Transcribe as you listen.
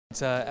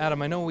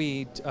Adam, I know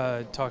we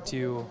talked to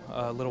you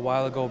a little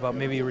while ago about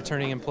maybe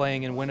returning and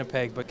playing in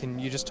Winnipeg, but can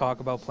you just talk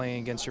about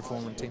playing against your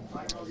former team?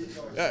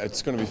 Yeah,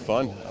 it's going to be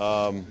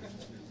fun.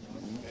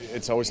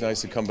 It's always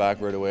nice to come back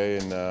right away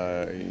and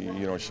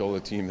show the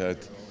team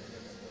that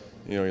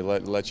you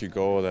let you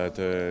go,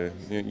 that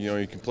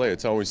you can play.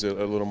 It's always a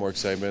little more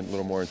excitement, a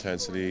little more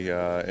intensity.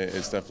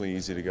 It's definitely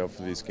easy to go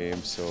for these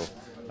games, so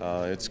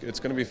it's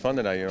going to be fun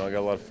tonight. I got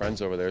a lot of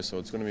friends over there, so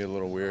it's going to be a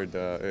little weird.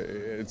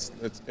 It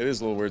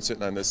is a little weird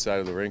sitting on this side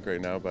of the rink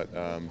right now, but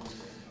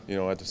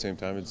at the same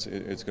time, it's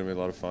going to be a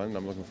lot of fun.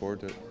 I'm looking forward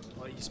to it.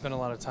 Well, you spent a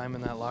lot of time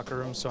in that locker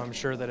room, so I'm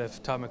sure that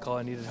if Todd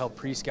McCullough needed help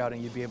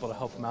pre-scouting, you'd be able to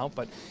help him out.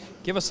 But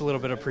give us a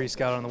little bit of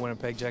pre-scout on the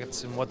Winnipeg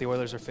Jets and what the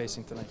Oilers are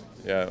facing tonight.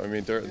 Yeah, I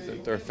mean,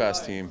 they're a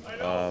fast team.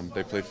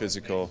 They play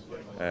physical,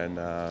 and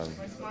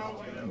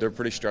they're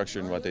pretty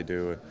structured in what they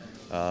do.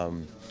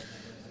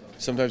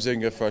 Sometimes they can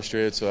get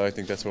frustrated, so I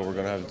think that's what we're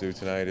going to have to do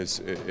tonight is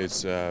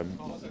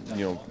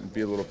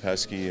be a little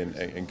pesky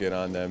and get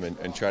on them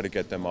and try to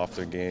get them off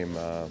their game.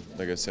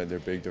 Like I said, they're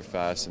big, they're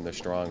fast, and they're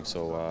strong,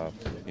 so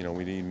we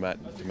need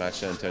to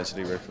match that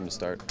intensity right from the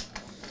start.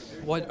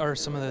 What are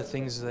some of the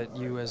things that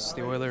you as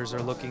the Oilers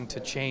are looking to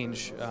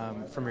change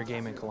from your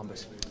game in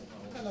Columbus?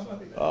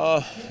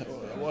 Well,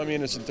 I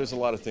mean, there's a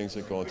lot of things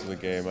that go into the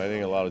game. I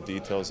think a lot of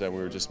details that we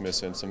were just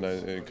missing.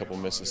 Sometimes a couple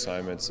missed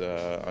assignments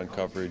on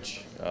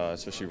coverage,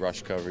 especially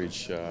rush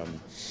coverage.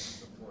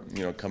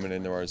 Coming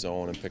into our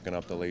zone and picking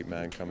up the late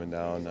man coming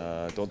down.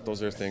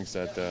 Those are things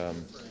that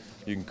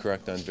you can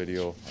correct on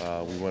video.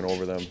 We went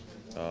over them.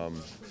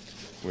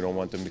 We don't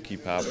want them to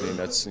keep happening.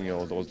 That's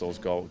those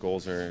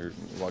goals are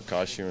what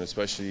cost you, and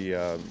especially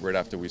right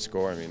after we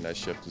score. I mean, that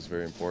shift is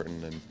very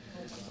important, and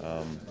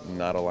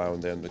not allowing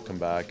them to come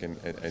back and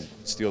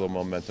steal the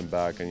momentum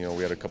back. And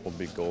we had a couple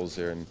big goals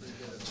there, and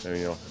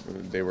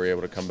they were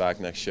able to come back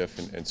next shift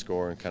and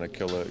score and kind of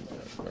kill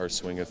our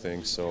swing of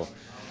things. So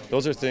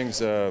those are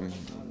things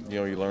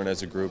you learn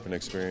as a group, and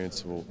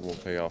experience will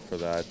pay off for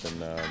that.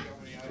 And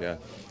yeah,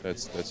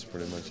 that's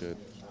pretty much it.